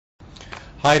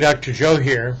Hi, Dr. Joe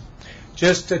here.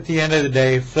 Just at the end of the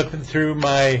day, flipping through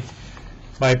my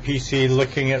PC,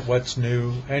 looking at what's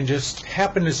new, and just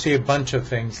happened to see a bunch of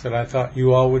things that I thought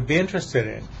you all would be interested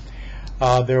in.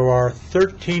 There are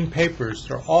 13 papers.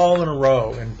 They're all in a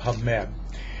row in PubMed,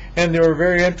 and they were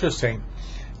very interesting.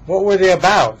 What were they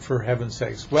about, for heaven's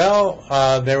sakes?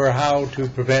 Well, they were how to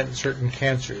prevent certain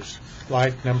cancers,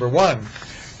 like number 1,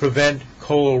 prevent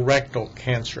colorectal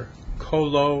cancer.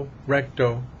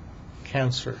 Colorectal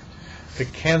cancer, the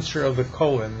cancer of the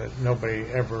colon that nobody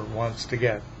ever wants to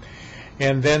get.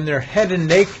 And then there are head and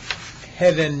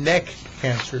neck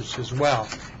cancers as well.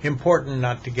 Important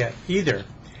not to get either.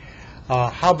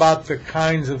 How about the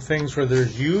kinds of things where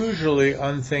there's usually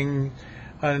unknown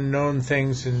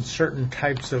things in certain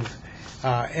types of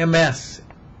MS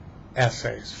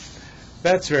assays?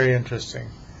 That's very interesting.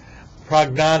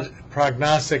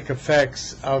 Prognostic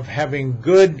effects of having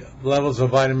good levels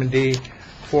of vitamin D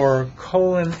for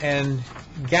colon and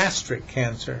gastric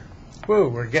cancer. Woo,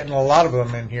 we're getting a lot of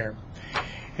them in here.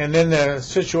 And then the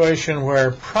situation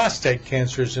where prostate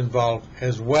cancer is involved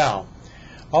as well.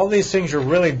 All these things are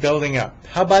really building up.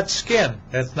 How about skin?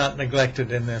 That's not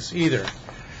neglected in this either.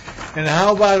 And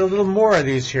how about a little more of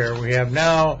these here? We have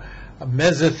now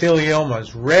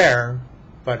mesotheliomas, rare,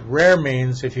 but rare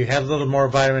means if you had a little more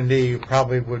vitamin D, you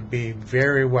probably would be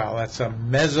very well. That's a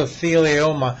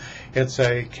mesothelioma. It's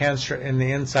a cancer in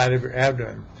the inside of your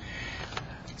abdomen.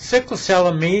 Sickle cell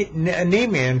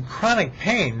anemia and chronic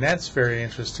pain, that's very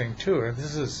interesting too.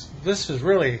 This is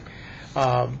really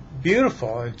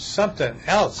beautiful. It's something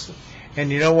else.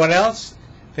 And you know what else?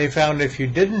 They found if you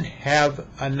didn't have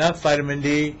enough vitamin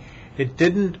D, it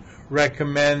didn't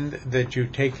recommend that you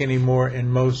take any more in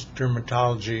most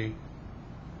dermatology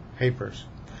papers.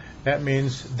 That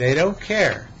means they don't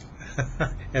care.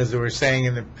 As they were saying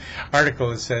in the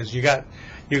article, it says you got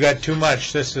too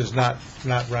much. This is not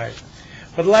right.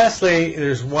 But lastly,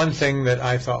 there's one thing that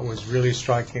I thought was really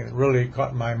striking. It really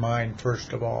caught my mind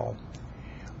first of all.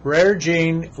 Rare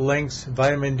gene links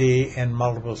vitamin D and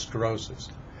multiple sclerosis.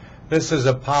 This is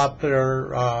a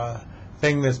popular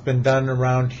thing that's been done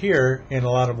around here in a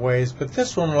lot of ways, but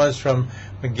this one was from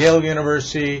McGill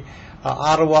University,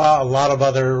 Ottawa. A lot of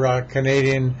other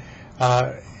Canadian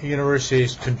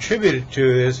universities contributed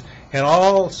to this, and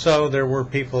also there were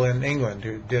people in England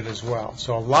who did as well.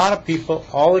 So a lot of people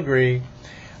all agree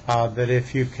that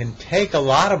if you can take a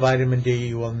lot of vitamin D,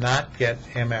 you will not get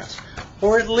MS,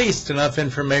 or at least enough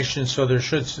information so there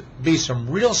should be some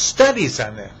real studies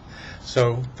on this.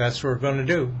 So that's what we're going to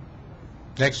do.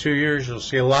 Next few years, you'll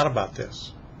see a lot about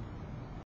this.